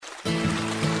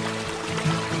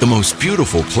the most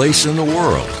beautiful place in the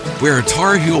world, where a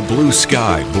Tar Heel blue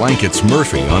sky blankets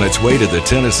Murphy on its way to the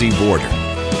Tennessee border.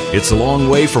 It's a long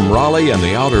way from Raleigh and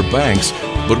the Outer Banks,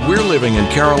 but we're living in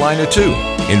Carolina too.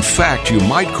 In fact, you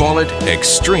might call it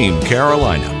Extreme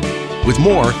Carolina. With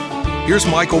more, here's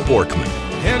Michael Borkman.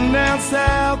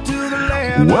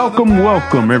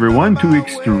 Welcome, everyone, to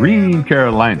Extreme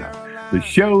Carolina, the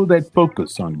show that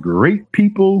focuses on great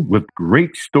people with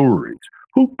great stories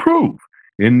who prove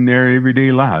in their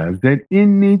everyday lives that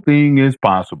anything is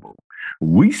possible.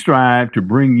 We strive to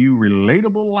bring you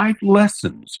relatable life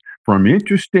lessons from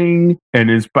interesting and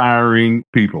inspiring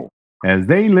people as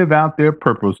they live out their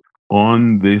purpose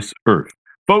on this earth.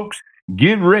 Folks,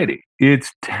 get ready.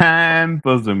 It's time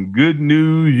for some good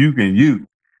news you can use.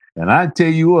 And I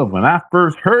tell you what, when I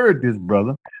first heard this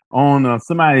brother on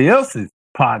somebody else's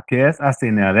podcast, I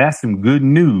said, now that's some good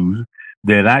news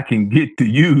that I can get to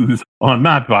use on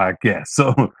my podcast.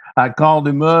 So I called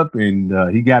him up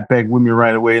and he got back with me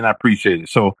right away, and I appreciate it.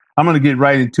 So I'm going to get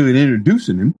right into it,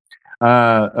 introducing him.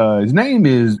 His name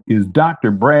is Dr.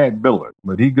 Brad Billard,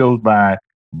 but he goes by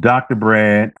Dr.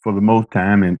 Brad for the most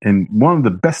time. And one of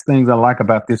the best things I like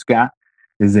about this guy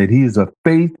is that he is a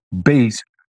faith-based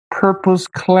purpose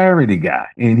clarity guy,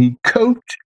 and he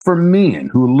coached for men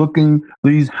who are looking,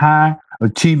 these high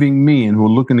achieving men who are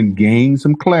looking to gain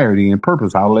some clarity and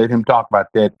purpose. I'll let him talk about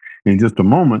that in just a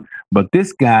moment. But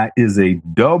this guy is a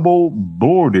double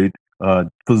boarded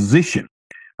physician.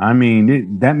 I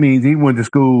mean, that means he went to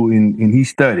school and he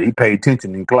studied, he paid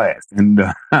attention in class.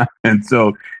 And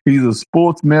so he's a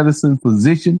sports medicine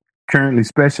physician, currently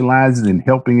specializes in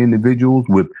helping individuals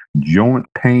with joint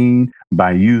pain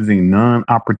by using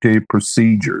non-operative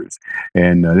procedures.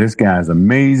 And this guy's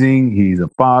amazing. He's a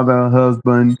father,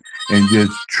 husband, and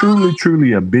just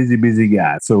truly a busy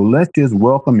guy. So let's just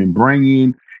welcome and bring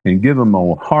in and give him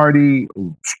a hearty,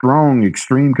 strong,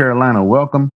 Extreme Carolina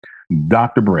welcome,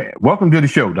 Dr. Brad. Welcome to the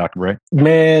show, Dr. Brad.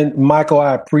 Man, Michael,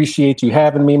 I appreciate you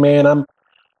having me, man.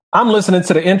 I'm listening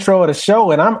to the intro of the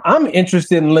show, and I'm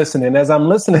interested in listening. As I'm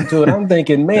listening to it, I'm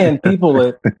thinking, man, people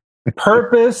with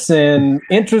purpose and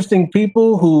interesting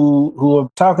people who are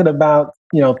talking about,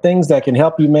 things that can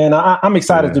help you, man. I'm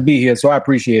excited to be here, so I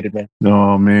appreciate it, man.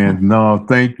 Oh, man. No,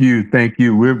 thank you.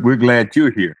 We're glad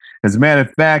you're here. As a matter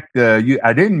of fact,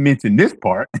 I didn't mention this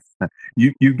part.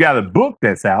 You got a book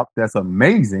that's out that's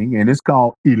amazing, and it's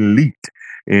called Elite.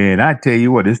 And I tell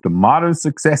you what, it's the modern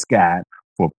success guide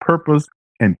for purpose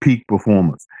and peak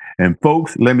performance. And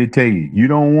folks, let me tell you, you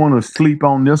don't want to sleep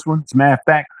on this one. As a matter of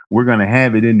fact, we're going to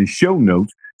have it in the show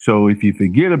notes. So if you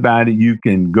forget about it, you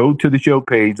can go to the show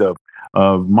page of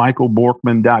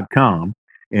michaelborkman.com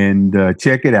and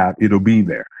check it out. It'll be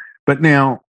there. But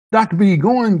now, Dr. B,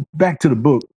 going back to the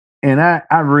book, and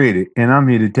I read it, and I'm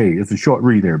here to tell you, it's a short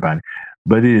read, everybody,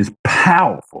 but it is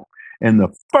powerful. And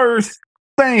the first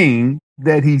thing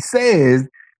that he says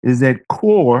is that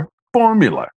core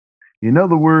formula. In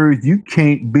other words, you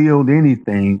can't build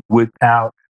anything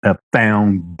without a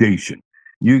foundation.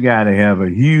 You got to have a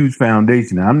huge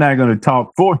foundation. Now, I'm not going to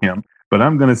talk for him, but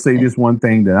I'm going to say this one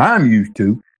thing that I'm used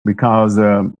to because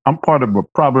I'm part of a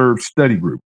Proverbs study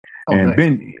group and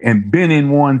been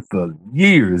in one for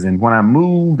years. And when I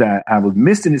moved, I was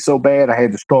missing it so bad, I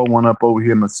had to start one up over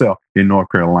here myself in North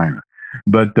Carolina.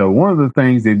 But one of the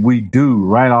things that we do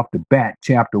right off the bat,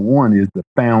 chapter 1, is the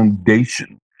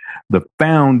foundation. The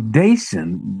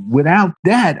foundation, without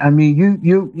that, I mean,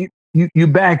 you're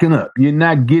backing up. You're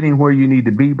not getting where you need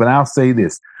to be. But I'll say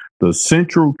this. The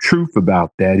central truth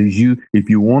about that is if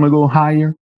you want to go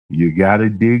higher, you got to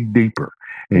dig deeper.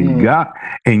 And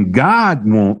God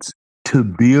wants to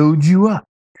build you up.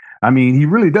 I mean, he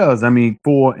really does. I mean,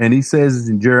 and he says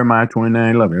in Jeremiah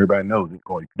 29:11, everybody knows it,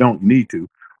 or you don't need to.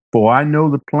 For I know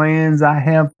the plans I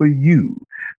have for you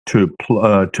to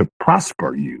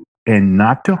prosper you and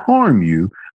not to harm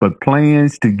you, but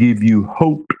plans to give you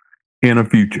hope in a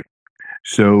future.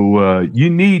 So you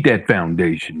need that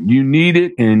foundation. You need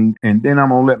it. And then I'm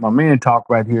going to let my man talk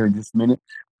right here in just a minute.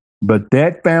 But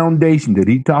that foundation that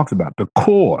he talks about, the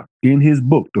core in his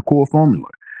book, the core formula,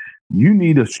 you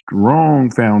need a strong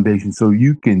foundation so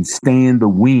you can stand the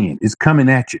wind. It's coming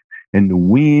at you. And the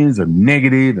winds are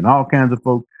negative and all kinds of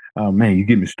folks. Oh, man, you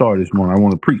get me started this morning. I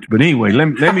want to preach. But anyway, let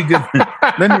me just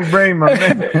let me bring my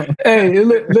man. Hey,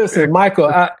 listen,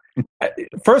 Michael,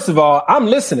 first of all, I'm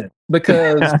listening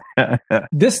because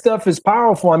this stuff is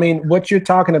powerful. I mean, what you're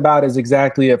talking about is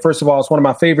exactly it. First of all, it's one of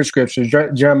my favorite scriptures,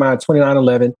 Jeremiah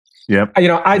 29:11. Yep.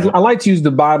 I like to use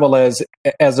the Bible as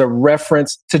a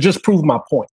reference to just prove my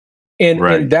point.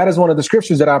 And that is one of the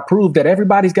scriptures that I prove that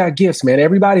everybody's got gifts, man.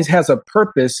 Everybody has a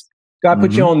purpose. God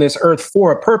put you on this earth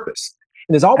for a purpose.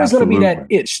 And there's always going to be that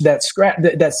Absolutely. itch, that scratch,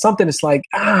 that's something that's like,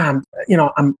 I'm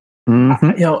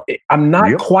Mhm. I'm not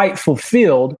Yep. quite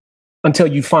fulfilled until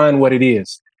you find what it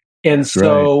is. And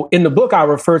so in the book, I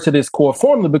refer to this core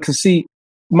formula because, see,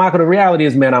 Michael, the reality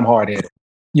is, man, I'm hard-headed.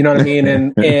 You know what I mean?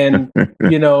 And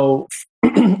you know,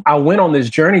 I went on this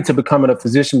journey to becoming a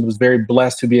physician, was very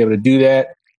blessed to be able to do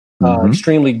that.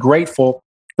 Extremely grateful.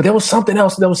 But there was something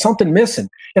else. There was something missing.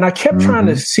 And I kept trying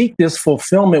to seek this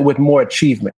fulfillment with more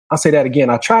achievement. I'll say that again.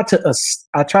 I tried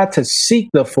to seek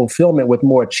the fulfillment with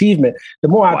more achievement. The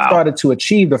more I started to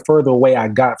achieve, the further away I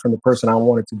got from the person I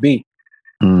wanted to be.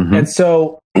 And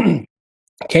so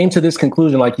came to this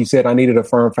conclusion, like you said, I needed a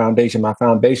firm foundation. My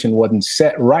foundation wasn't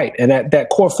set right. And that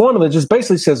core formula just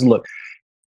basically says, look,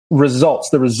 the results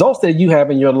that you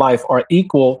have in your life are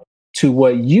equal to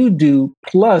what you do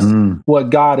plus what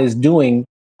God is doing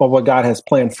or what God has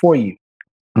planned for you.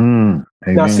 Amen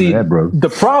Now, see, to that, bro. the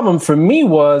problem for me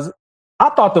was I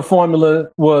thought the formula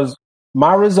was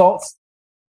my results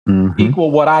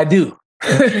equal what I do.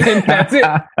 And that's it.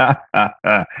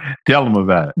 Tell them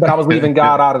about it. But I was leaving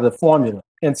God out of the formula.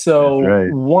 And so,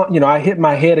 I hit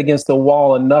my head against the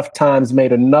wall enough times,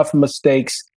 made enough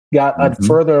mistakes, got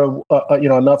further,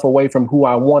 enough away from who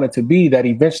I wanted to be that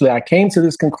eventually I came to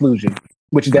this conclusion,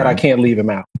 which is that I can't leave him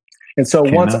out. And so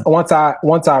once I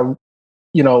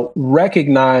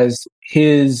recognized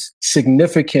his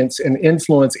significance and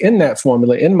influence in that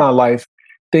formula in my life,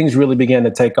 things really began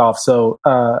to take off. So,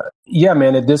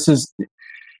 man, this is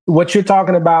what you're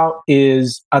talking about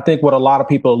is, I think, what a lot of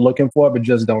people are looking for, but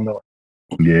just don't know it.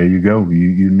 There you go.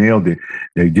 You nailed it.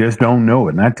 They just don't know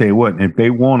it. And I tell you what, if they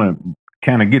want to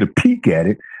kind of get a peek at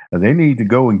it, they need to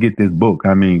go and get this book.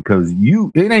 I mean, because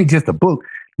it ain't just a book.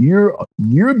 You're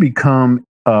become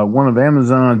one of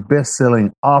Amazon's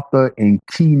best-selling author and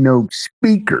keynote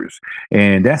speakers.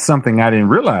 And that's something I didn't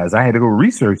realize. I had to go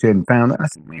research it and found out. I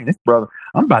said, man, this brother,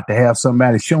 I'm about to have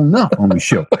somebody showing up on the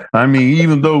show. I mean,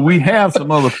 even though we have some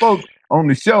other folks on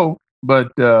the show,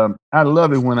 but I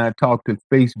love it when I talk to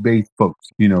faith-based folks,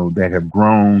 that have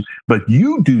grown. But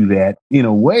you do that in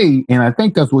a way, and I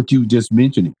think that's what you just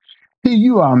mentioned. Here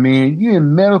you are, man. You're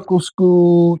in medical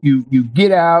school. You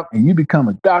get out and you become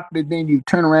a doctor. Then you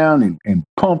turn around and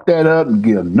pump that up and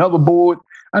get another board.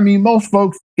 I mean, most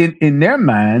folks in their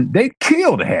mind, they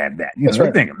kill to have that.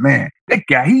 They're thinking, man, that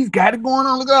guy, he's got it going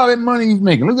on. Look at all that money he's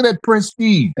making. Look at that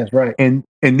prestige. That's right. And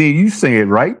then you say it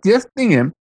right just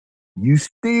then. You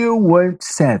still weren't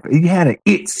satisfied. You had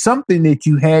something that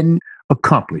you hadn't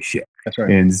accomplished yet. That's right.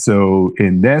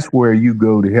 And that's where you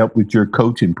go to help with your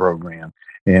coaching program.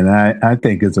 And I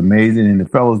think it's amazing. And the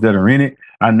fellows that are in it,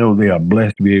 I know they are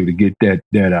blessed to be able to get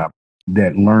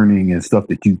that learning and stuff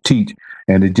that you teach.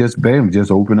 And it just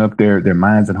open up their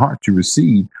minds and hearts to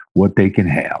receive what they can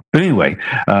have. But anyway,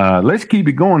 let's keep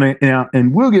it going now,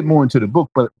 and we'll get more into the book.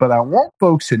 But I want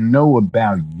folks to know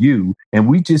about you. And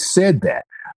we just said that.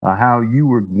 How you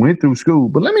went through school.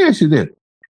 But let me ask you this.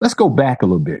 Let's go back a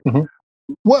little bit.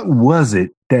 What was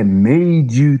it that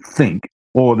made you think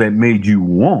or that made you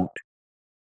want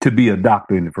to be a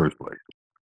doctor in the first place?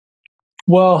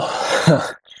 Well,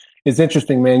 it's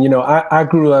interesting, man. I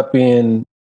grew up I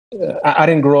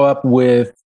didn't grow up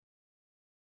with,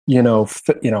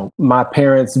 my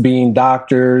parents being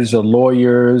doctors or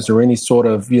lawyers or any sort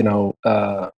of,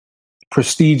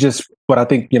 prestigious, what I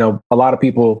think, a lot of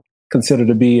people consider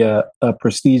to be a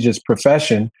prestigious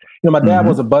profession. My dad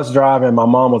was a bus driver and my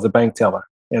mom was a bank teller.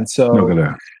 And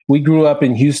so we grew up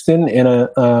in Houston in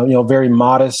a very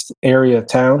modest area of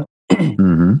town,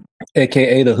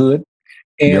 AKA the hood.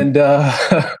 And,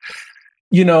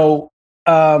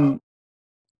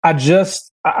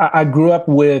 I grew up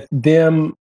with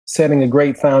them setting a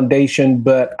great foundation,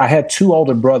 but I had two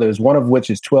older brothers, one of which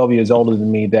is 12 years older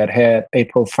than me, that had a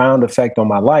profound effect on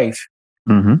my life.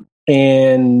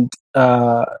 And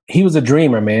he was a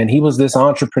dreamer, man. He was this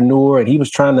entrepreneur and he was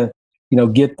trying to,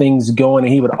 get things going.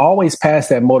 And he would always pass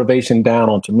that motivation down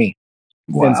onto me.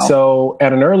 Wow. And so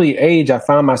at an early age, I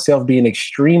found myself being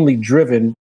extremely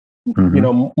driven,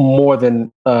 more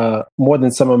than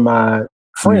some of my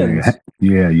friends.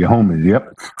 Yeah, your homies.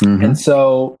 Yep. And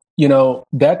so,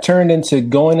 that turned into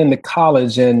going into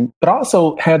college but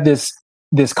also had this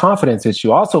confidence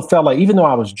issue. I also felt like even though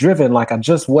I was driven, like I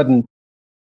just wasn't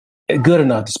good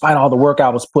enough despite all the work I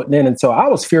was putting in. And so I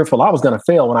was fearful I was going to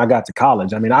fail when I got to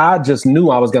college. I mean, I just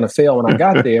knew I was going to fail when I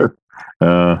got there.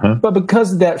 But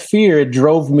because of that fear, it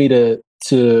drove me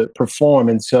to perform.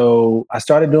 And so I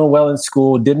started doing well in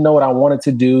school, didn't know what I wanted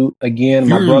to do. Again,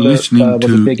 my brother was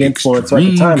a big influence. So at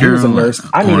the time, he was a nurse.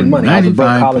 I needed money. I was a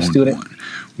broke college student.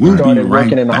 We'll started be right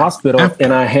working in the back hospital, after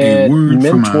and I a had word from our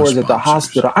mentors at the sponsors.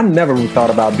 hospital. I never thought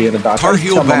about being a doctor. Tar I used to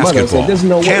Heel tell my mother, I basketball, said, there's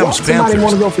no way. Why Cam's somebody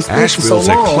want to go for Panthers, sports for so Asheville's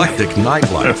long? eclectic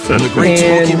nightlife, and the Great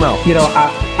And, Smoky Mountains. you know,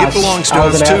 It belongs to I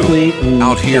was us, an too, athlete, and,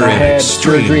 out here and I in had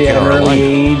extreme surgery at an early Carolina.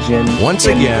 age. And Once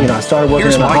and, again, you know, I started working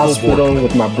here's in a Michael hospital Borky.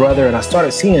 with my brother, and I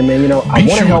started seeing, man, you know, I Be want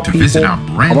to sure help to people. visit our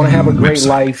brand I want to have a new great website,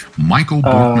 life.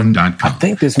 michaelborkman.com. I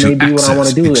think this may be what I want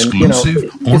to do. And, you know,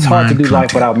 Exclusive it's hard to online do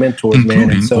life content, without mentors, man.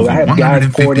 And including so I over have guys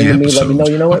 150 poured into me, let me know,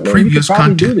 you know what, of man, you could previous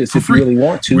probably do content this for if you free. really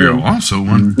want to. We are And also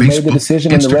on we made the Facebook,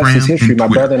 decision, and the rest is Instagram, history. and My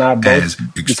Twitter brother and I as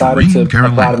both decided to Extreme apply to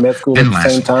Carolina. med school And at the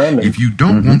same lastly, time. And, if you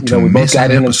don't want you to know, we both miss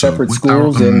got an in episode separate with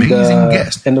schools, our and amazing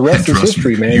guest, the rest is trust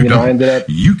history, me, man. you You know, I don't. ended up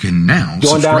You can now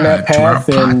going down that subscribe to our path,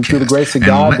 and through the podcast grace of and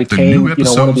God, let the became, new you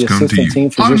know, one of the episodes come to assistant you team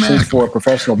physicians automatically. for a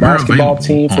professional We're basketball available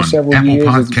team for on several Apple years.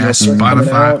 Podcasts, First coming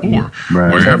Spotify, out, or so I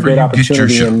had a wherever great you get your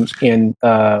opportunity, shows. and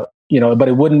you know, but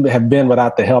it wouldn't have been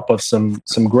without the help of some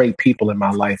great people in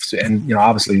my life, and you know,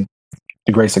 obviously,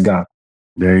 the grace of God.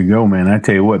 There you go, man. I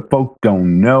tell you what, folks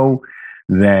don't know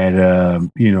that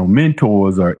you know,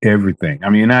 mentors are everything. I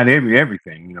mean, not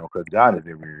everything, you know, because God is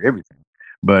everything.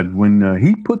 But when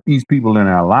He put these people in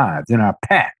our lives, in our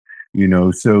path, you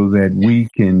know, so that we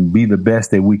can be the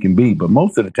best that we can be. But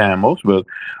most of the time, most of us,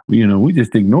 you know, we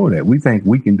just ignore that. We think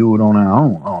we can do it on our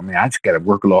own. Oh man, I just got to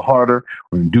work a little harder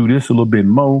and do this a little bit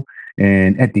more.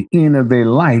 And at the end of their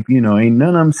life, you know, ain't none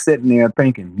of them sitting there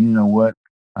thinking, you know what?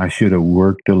 I should have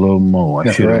worked a little more.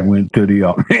 I should have went to the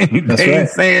office. They ain't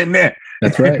saying that.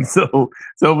 That's right.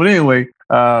 But anyway,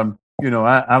 you know,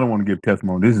 I don't want to give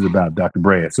testimony. This is about Dr.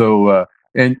 Brad. So,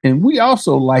 and we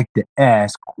also like to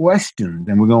ask questions,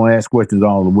 and we're going to ask questions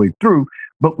all the way through,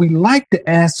 but we like to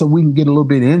ask so we can get a little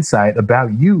bit of insight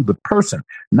about you, the person,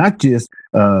 not just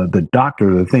the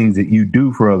doctor, the things that you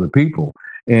do for other people.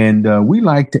 And we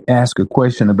like to ask a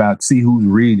question about, see who's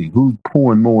reading, who's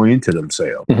pouring more into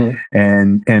themselves.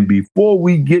 Mm-hmm. And before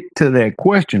we get to that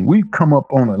question, we've come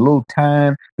up on a little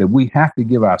time that we have to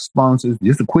give our sponsors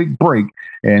just a quick break,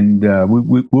 and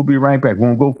we'll be right back. We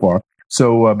won't go far.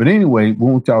 So, but anyway,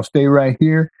 won't y'all stay right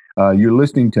here? You're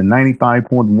listening to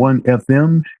 95.1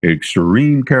 FM,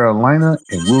 Extreme Carolina,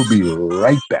 and we'll be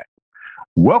right back.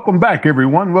 Welcome back,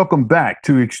 everyone. Welcome back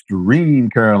to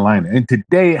Extreme Carolina. And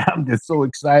today I'm just so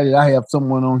excited. I have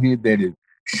someone on here that is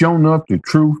shown up the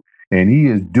truth, and he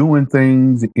is doing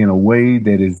things in a way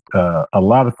that is a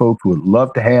lot of folks would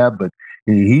love to have, but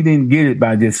he didn't get it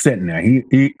by just sitting there.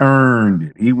 He earned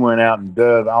it. He went out and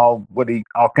does all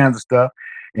kinds of stuff.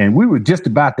 And we were just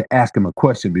about to ask him a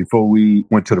question before we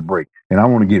went to the break, and I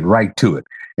want to get right to it.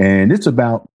 And it's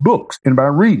about books and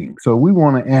about reading. So we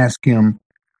want to ask him,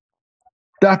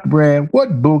 Dr. Brad,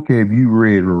 what book have you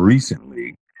read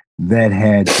recently that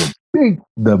had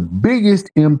the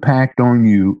biggest impact on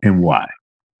you, and why?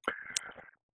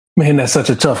 Man, that's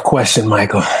such a tough question,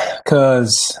 Michael,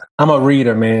 because I'm a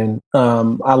reader, man.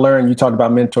 I learned, you talked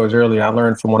about mentors earlier. I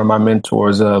learned from one of my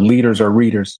mentors, leaders are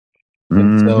readers.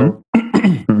 And so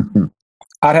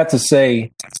I'd have to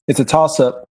say it's a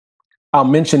toss-up. I'll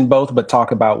mention both, but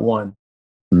talk about one.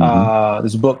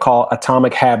 There's a book called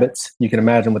Atomic Habits. You can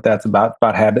imagine what that's about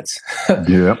habits.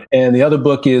 Yeah. And the other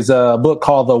book is a book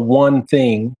called The One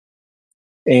Thing.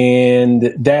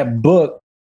 And that book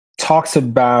talks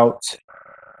about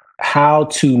how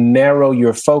to narrow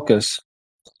your focus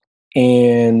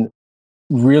and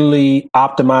really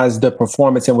optimize the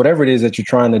performance in whatever it is that you're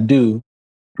trying to do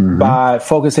by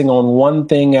focusing on one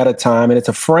thing at a time. And it's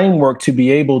a framework to be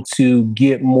able to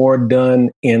get more done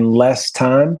in less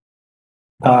time.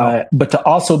 Wow. But to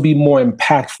also be more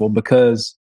impactful,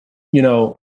 because, you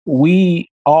know, we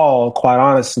all, quite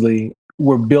honestly,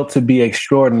 were built to be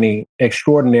extraordinary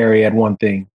at one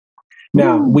thing.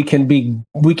 Now, we can be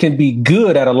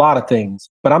good at a lot of things,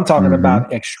 but I'm talking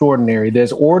about extraordinary.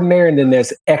 There's ordinary and then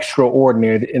there's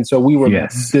extraordinary. And so we were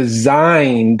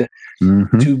designed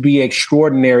to be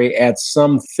extraordinary at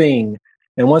something.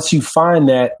 And once you find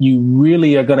that, you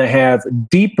really are going to have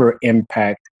deeper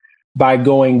impact by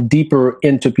going deeper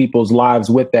into people's lives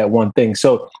with that one thing.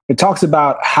 So it talks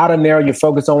about how to narrow your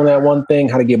focus on that one thing,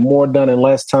 how to get more done in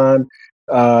less time.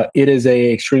 It is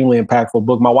a extremely impactful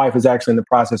book. My wife is actually in the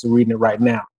process of reading it right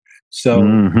now. So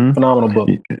phenomenal book.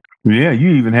 Yeah,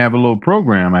 you even have a little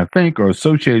program, I think, or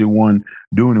associated one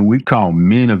doing a week called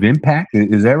Men of Impact.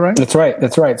 Is that right?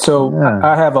 That's right. So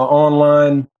I have an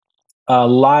online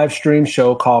live stream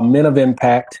show called Men of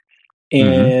Impact.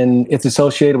 And it's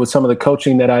associated with some of the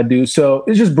coaching that I do. So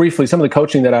it's just briefly, some of the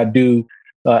coaching that I do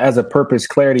as a purpose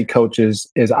clarity coach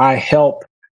is I help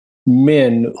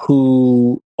men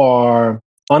who are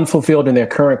unfulfilled in their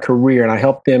current career, and I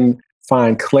help them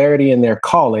find clarity in their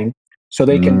calling so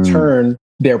they can turn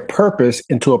their purpose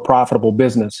into a profitable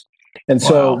business. And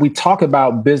so we talk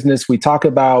about business, we talk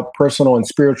about personal and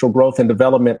spiritual growth and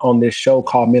development on this show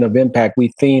called Men of Impact. We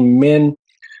theme men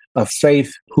of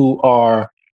faith who are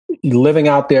living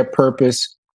out their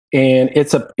purpose. And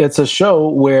it's a show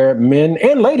where men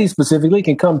and ladies specifically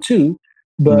can come too,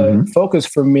 but focus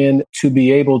for men to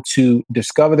be able to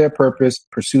discover their purpose,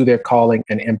 pursue their calling,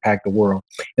 and impact the world.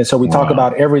 And so we talk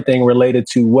about everything related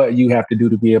to what you have to do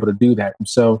to be able to do that. And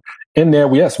so in there,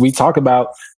 we talk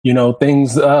about,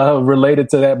 things related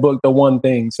to that book, The One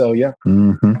Thing. So, yeah.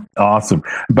 Awesome.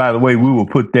 By the way, we will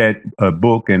put that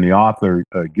book and the author,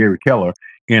 Gary Keller,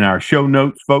 in our show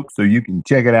notes, folks, so you can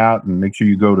check it out and make sure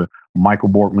you go to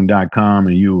michaelborkman.com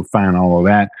and you will find all of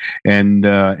that. And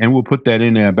we'll put that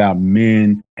in there about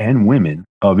men and women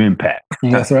of impact.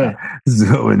 That's right.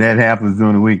 And that happens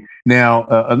during the week. Now,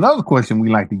 another question we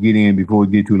like to get in before we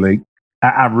get too late.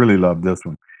 I really love this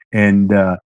one. And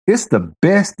it's the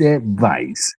best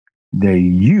advice that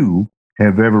you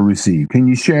have ever received. Can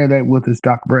you share that with us,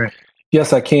 Dr. Brad?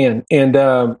 Yes, I can. And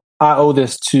I owe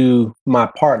this to my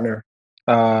partner,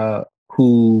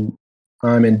 who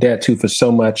I'm in debt to for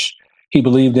so much. He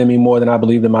believed in me more than I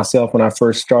believed in myself when I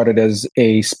first started as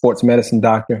a sports medicine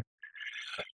doctor.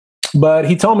 But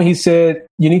he told me, he said,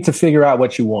 you need to figure out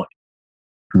what you want.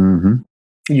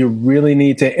 You really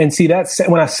need to. And see,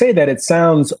 when I say that, it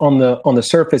sounds on the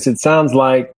surface, it sounds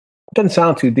like, it doesn't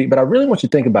sound too deep, but I really want you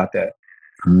to think about that.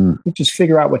 You just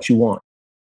figure out what you want.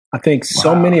 I think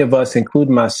so many of us,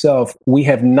 including myself, we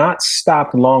have not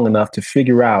stopped long enough to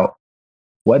figure out,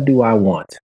 what do I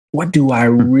want? What do I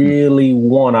really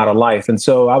want out of life? And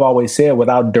so I've always said,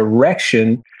 without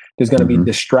direction, there's going to be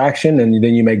distraction, and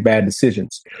then you make bad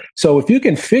decisions. So if you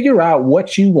can figure out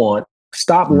what you want,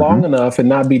 stop long enough and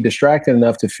not be distracted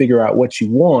enough to figure out what you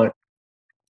want,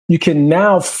 you can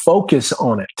now focus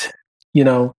on it.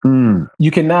 You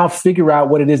can now figure out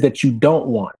what it is that you don't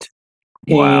want.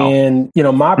 And,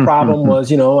 my problem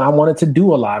was, I wanted to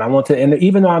do a lot. And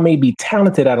even though I may be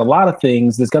talented at a lot of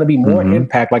things, there's going to be more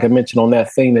impact, like I mentioned, on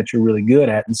that thing that you're really good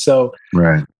at. And so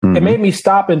it made me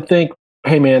stop and think,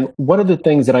 hey, man, what are the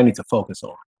things that I need to focus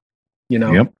on?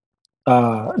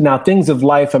 Now, things of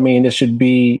life, it should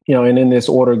be, and in this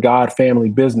order, God, family,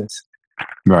 business.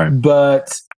 Right.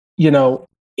 But,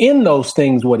 in those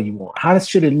things, what do you want? How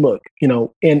should it look?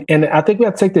 And I think we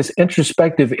have to take this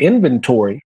introspective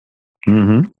inventory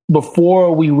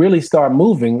before we really start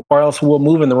moving, or else we'll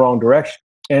move in the wrong direction.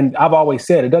 And I've always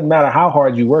said, it doesn't matter how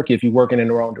hard you work if you're working in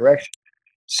the wrong direction.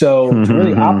 So to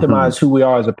really optimize who we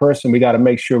are as a person, we got to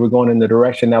make sure we're going in the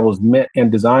direction that was meant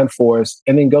and designed for us,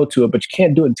 and then go to it. But you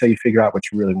can't do it until you figure out what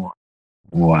you really want.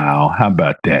 Wow. How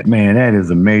about that, man? That is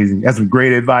amazing. That's some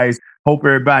great advice. Hope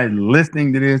everybody's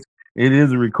listening to this. It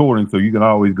is a recording, so you can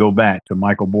always go back to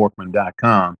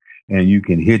michaelborkman.com and you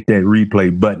can hit that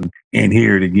replay button and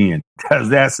hear it again, because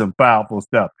that's some powerful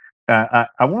stuff. I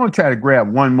want to try to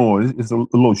grab one more. It's a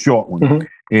little short one.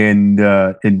 And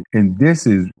this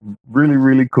is really,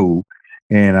 really cool.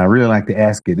 And I really like to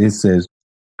ask it. It says,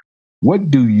 what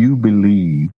do you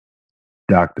believe,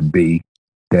 Dr. B,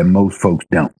 that most folks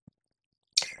don't?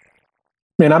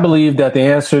 Man, I believe that the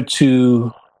answer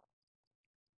to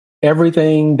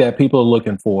everything that people are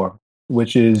looking for,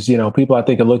 which is, people I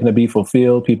think are looking to be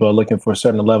fulfilled. People are looking for a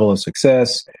certain level of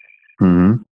success.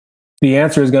 The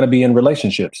answer is going to be in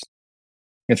relationships.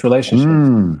 It's relationships.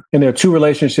 And there are two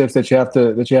relationships that you have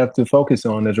to focus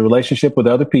on. There's a relationship with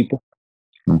other people.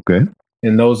 Okay.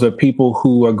 And those are people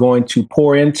who are going to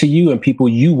pour into you and people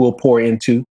you will pour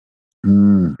into.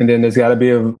 And then there's got to be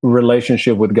a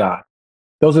relationship with God.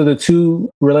 Those are the two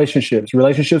relationships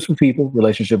with people,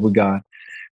 relationship with God.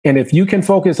 And if you can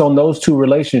focus on those two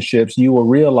relationships, you will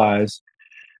realize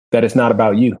that it's not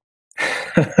about you.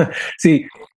 See,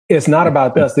 it's not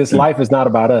about us. This life is not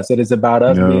about us. It is about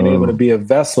us being able to be a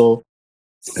vessel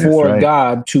for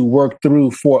God to work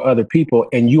through for other people.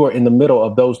 And you are in the middle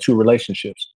of those two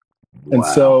relationships. Wow. And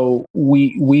so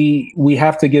we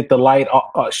have to get the light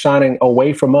shining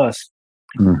away from us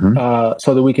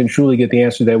so that we can truly get the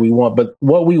answer that we want. But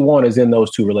what we want is in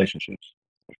those two relationships.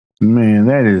 Man,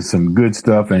 that is some good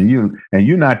stuff. And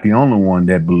you're not the only one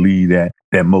that believe that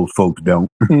most folks don't,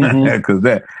 because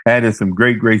that is some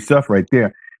great stuff right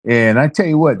there. And I tell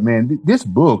you what, man, this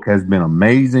book has been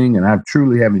amazing, and I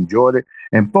truly have enjoyed it.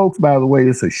 And folks, by the way,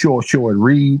 it's a short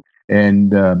read,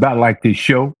 and about like this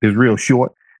show is real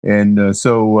short. And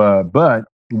but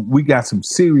we got some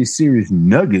serious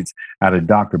nuggets out of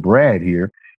Dr. Brad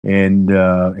here. And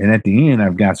at the end,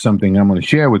 I've got something I'm going to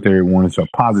share with everyone. It's a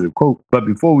positive quote. But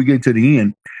before we get to the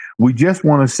end, we just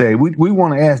want to say, we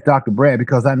want to ask Dr. Brad,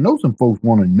 because I know some folks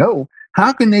want to know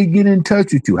how can they get in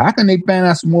touch with you? How can they find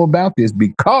out some more about this?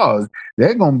 Because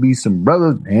there are going to be some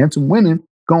brothers and some women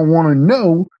going to want to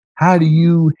know, how do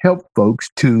you help folks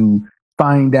to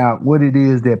find out what it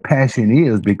is their passion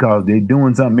is, because they're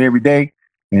doing something every day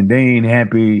and they ain't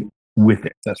happy with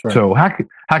it. That's right. So how can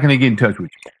they get in touch with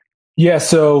you? Yeah,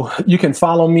 so you can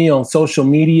follow me on social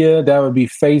media. That would be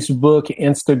Facebook,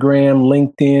 Instagram,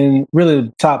 LinkedIn. Really,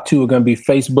 the top two are going to be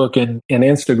Facebook and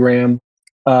Instagram.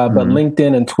 But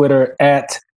LinkedIn and Twitter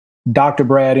at Dr.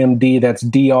 Brad MD. That's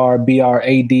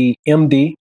DRBRAD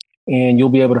MD. And you'll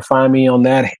be able to find me on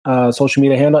that social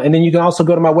media handle. And then you can also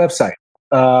go to my website.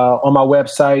 On my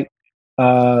website,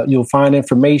 you'll find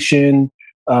information,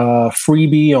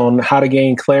 freebie on how to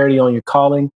gain clarity on your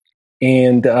calling.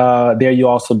 And there you'll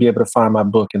also be able to find my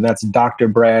book. And that's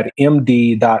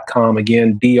drbradmd.com.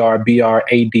 Again,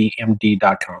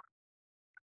 DRBRADMD.com.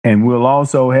 And we'll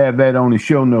also have that on the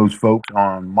show notes, folks,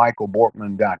 on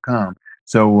michaelborkman.com.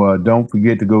 So don't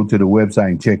forget to go to the website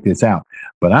and check this out.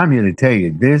 But I'm here to tell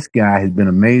you, this guy has been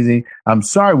amazing. I'm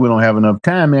sorry we don't have enough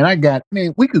time,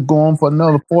 man. We could go on for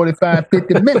another 45,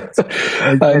 50 minutes.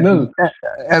 I know.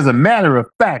 As a matter of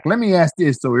fact, let me ask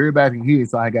this so everybody can hear,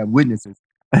 so I got witnesses.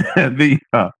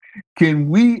 Can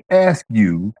we ask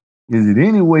you, is it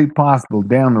any way possible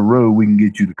down the road we can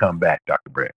get you to come back, Dr.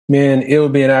 Brad? Man, it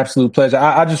would be an absolute pleasure.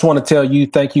 I just want to tell you,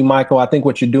 thank you, Michael. I think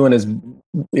what you're doing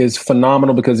is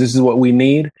phenomenal, because this is what we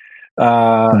need.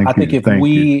 I think if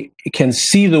we can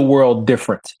see the world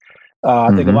different,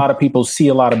 I think a lot of people see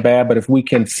a lot of bad, but if we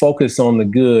can focus on the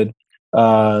good,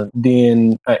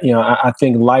 then I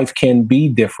think life can be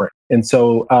different. And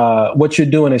so what you're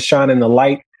doing is shining the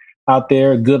light out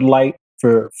there, good light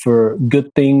for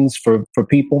good things for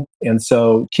people. And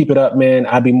so keep it up, man.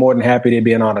 I'd be more than happy to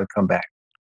be an honor to come back.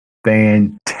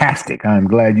 Fantastic. I'm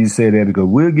glad you said that, because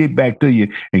we'll get back to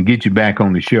you and get you back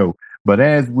on the show. But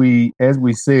as we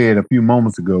said a few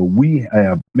moments ago, we're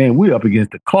up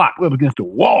against the clock. We're up against the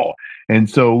wall. And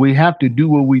so we have to do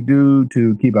what we do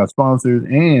to keep our sponsors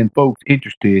and folks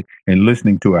interested in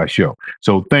listening to our show.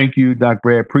 So thank you, Dr.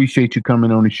 Brad. Appreciate you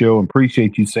coming on the show, and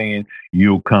appreciate you saying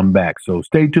you'll come back. So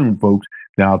stay tuned, folks.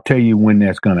 Now I'll tell you when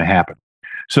that's going to happen.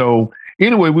 So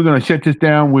anyway, we're going to shut this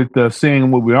down with saying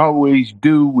what we always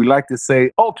do. We like to say,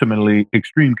 ultimately,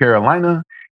 Extreme Carolina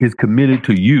is committed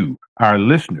to you, our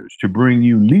listeners, to bring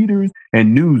you leaders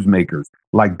and newsmakers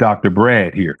like Dr.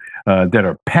 Brad here that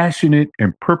are passionate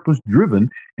and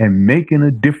purpose-driven and making a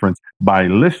difference by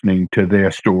listening to their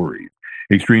stories.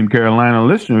 Extreme Carolina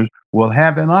listeners will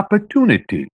have an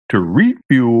opportunity to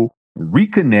refuel,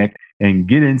 reconnect, and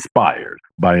get inspired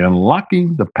by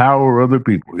unlocking the power of the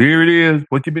people. Here it is,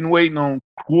 what you've been waiting on,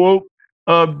 quote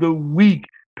of the week.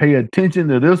 Pay attention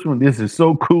to this one. This is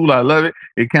so cool. I love it.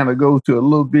 It kind of goes to a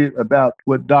little bit about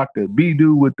what Dr. B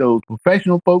do with those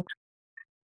professional folks.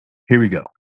 Here we go.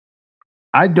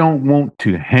 I don't want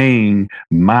to hang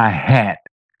my hat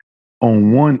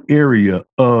on one area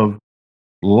of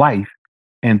life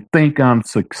and think I'm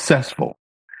successful.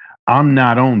 I'm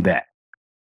not on that.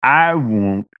 I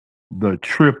want the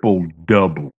triple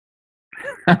double.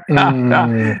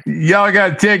 Y'all got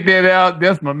to check that out.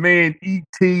 That's my man,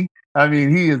 E.T. I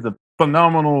mean, he is a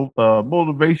phenomenal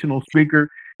motivational speaker.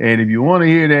 And if you want to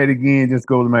hear that again, just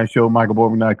go to my show,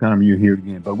 michaelborkman.com, and you'll hear it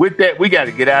again. But with that, we got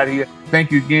to get out of here.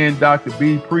 Thank you again, Dr.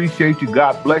 B. Appreciate you.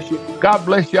 God bless you. God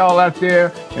bless y'all out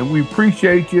there. And we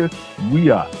appreciate you. We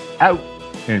are out,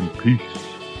 and peace.